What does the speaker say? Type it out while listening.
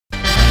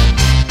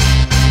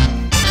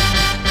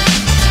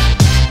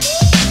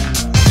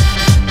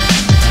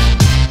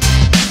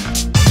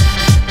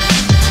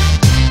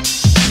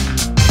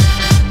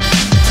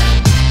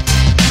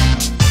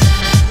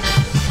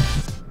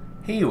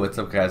what's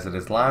up guys, it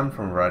is Lime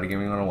from Variety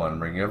Gaming 101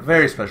 bringing you a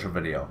very special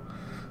video.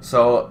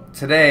 So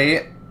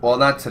today, well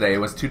not today, it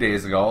was 2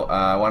 days ago,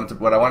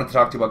 what I wanted to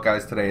talk to you about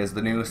guys today is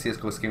the new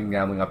CSGO Skin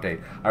Gambling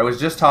update. I was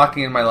just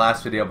talking in my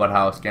last video about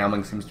how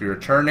gambling seems to be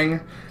returning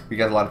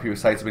because a lot of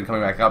people's sites have been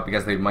coming back up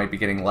because they might be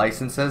getting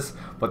licenses,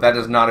 but that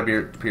does not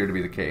appear to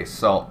be the case.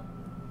 So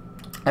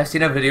I've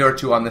seen a video or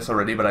two on this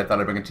already, but I thought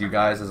I'd bring it to you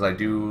guys as I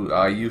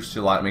used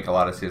to make a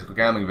lot of CSGO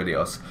gambling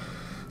videos.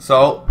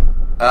 So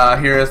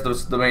here is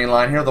the main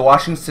line here. The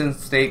Washington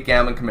State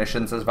Gambling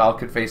Commission says Valve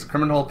could face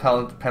criminal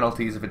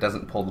penalties if it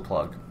doesn't pull the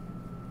plug.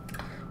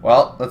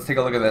 Well, let's take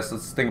a look at this.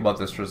 Let's think about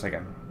this for a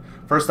second.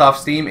 First off,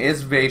 Steam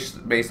is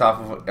based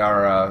off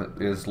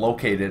of, is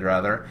located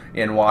rather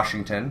in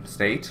Washington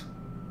State,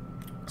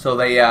 so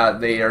they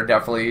are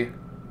definitely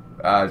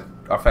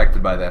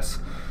affected by this.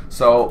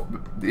 So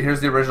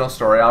here's the original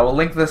story. I will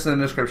link this in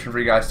the description for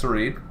you guys to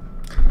read.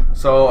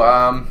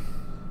 So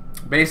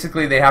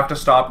basically, they have to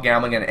stop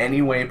gambling in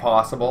any way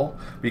possible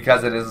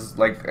because it is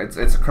like it's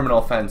a criminal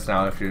offense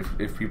now if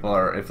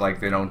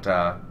they don't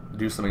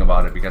do something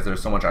about it because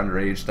there's so much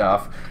underage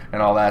stuff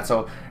and all that.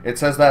 So it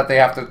says that they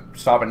have to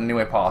stop it in any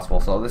way possible.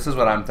 So this is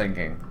what I'm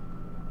thinking.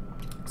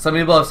 Some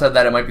people have said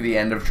that it might be the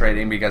end of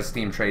trading because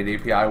Steam Trade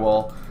API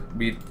will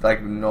be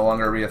no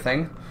longer be a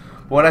thing.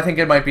 But what I think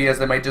it might be is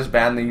they might just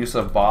ban the use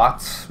of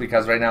bots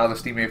because right now the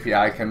Steam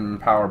API can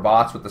power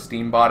bots with the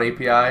Steam Bot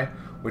API,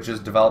 which is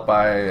developed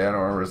by, I don't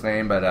remember his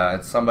name, but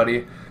it's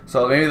somebody.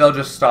 So maybe they'll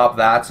just stop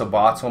that, so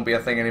bots won't be a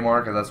thing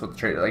anymore, because that's what the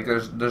trade. Like,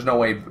 there's no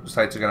way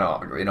sites are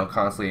gonna,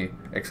 constantly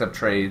accept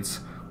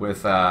trades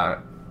with,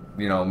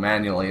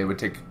 manually. It would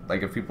take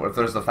if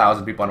there's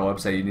 1,000 people on a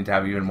website, you need to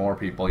have even more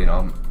people,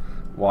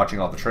 watching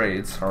all the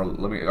trades,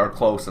 or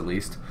close at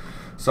least.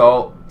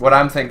 So what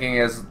I'm thinking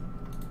is,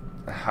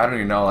 I don't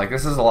even know.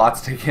 This is a lot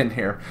to take in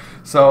here.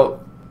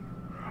 So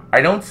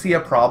I don't see a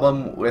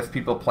problem with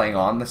people playing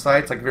on the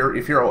sites. If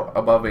you're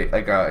above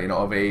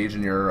of age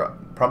and you're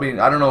probably,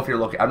 I don't know if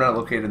you're I'm not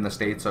located in the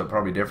States, so it's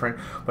probably different.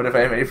 But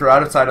if you're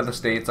outside of the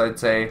States, I'd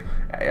say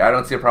I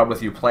don't see a problem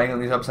with you playing on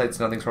these websites.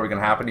 Nothing's probably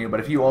gonna happen to you. But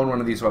if you own one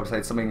of these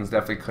websites, something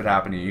definitely could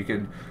happen to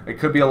you. It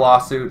could be a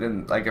lawsuit,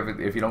 and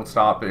if you don't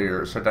stop it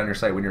or shut down your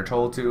site when you're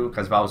told to,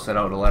 because Valve sent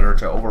out a letter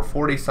to over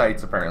 40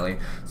 sites apparently,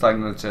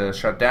 telling them to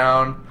shut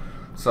down.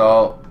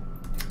 So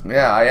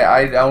yeah,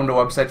 I owned a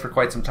website for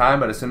quite some time,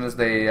 but as soon as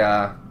they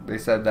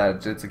said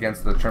that it's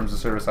against the terms of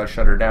service, I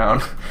shut her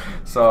down.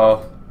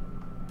 So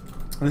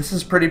this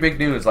is pretty big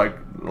news. A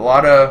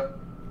lot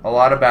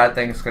of bad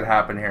things could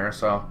happen here.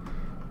 So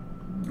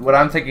what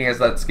I'm thinking is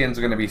that skins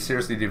are going to be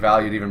seriously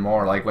devalued even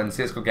more. Like when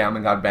CSGO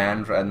gambling got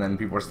banned and then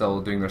people were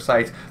still doing their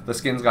sites, the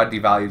skins got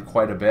devalued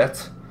quite a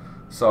bit.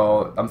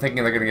 So I'm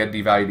thinking they're going to get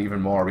devalued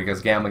even more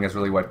because gambling is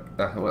really what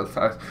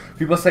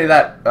people say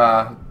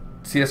that.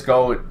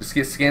 CSGO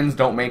skins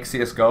don't make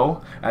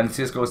CSGO, and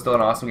CSGO is still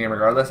an awesome game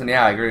regardless. And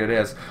yeah, I agree it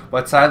is.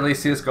 But sadly,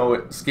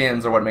 CSGO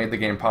skins are what made the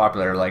game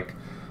popular. A lot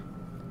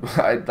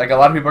of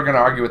people are going to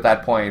argue with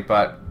that point,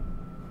 but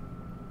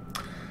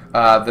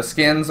the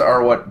skins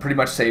are what pretty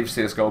much saved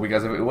CSGO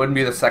because it wouldn't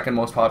be the second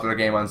most popular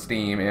game on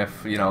Steam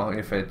if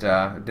it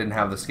didn't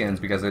have the skins,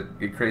 because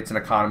it creates an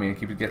economy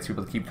and gets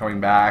people to keep coming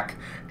back,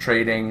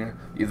 trading,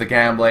 the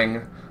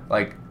gambling,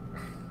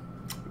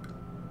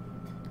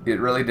 It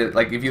really did.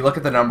 If you look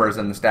at the numbers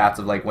and the stats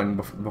of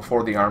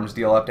before the arms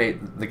deal update,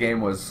 the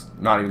game was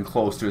not even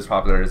close to as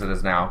popular as it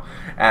is now.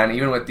 And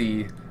even with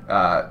the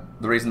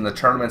reason the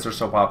tournaments are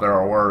so popular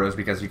or were is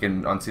because you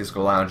can, on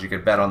CSGO Lounge, you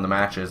could bet on the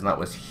matches, and that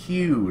was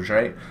huge,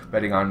 right?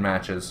 Betting on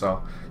matches.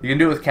 So you can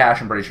do it with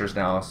cash, I'm pretty sure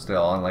now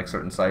still on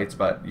certain sites,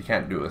 but you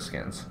can't do it with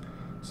skins.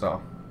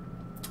 So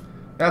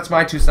that's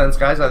my 2 cents,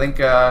 guys. I think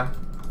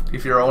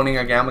if you're owning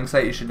a gambling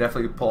site, you should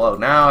definitely pull out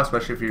now,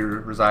 especially if you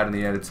reside in the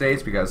United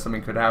States, because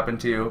something could happen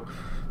to you.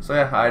 So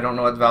yeah, I don't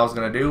know what Valve's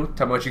going to do.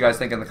 Tell me what you guys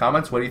think in the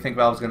comments. What do you think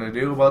Valve's going to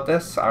do about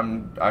this?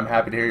 I'm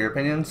happy to hear your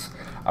opinions.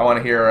 I want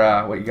to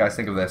hear what you guys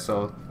think of this.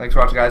 So thanks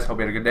for watching, guys. Hope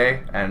you had a good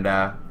day, and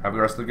have a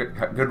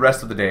good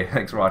rest of the day.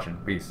 Thanks for watching.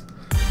 Peace.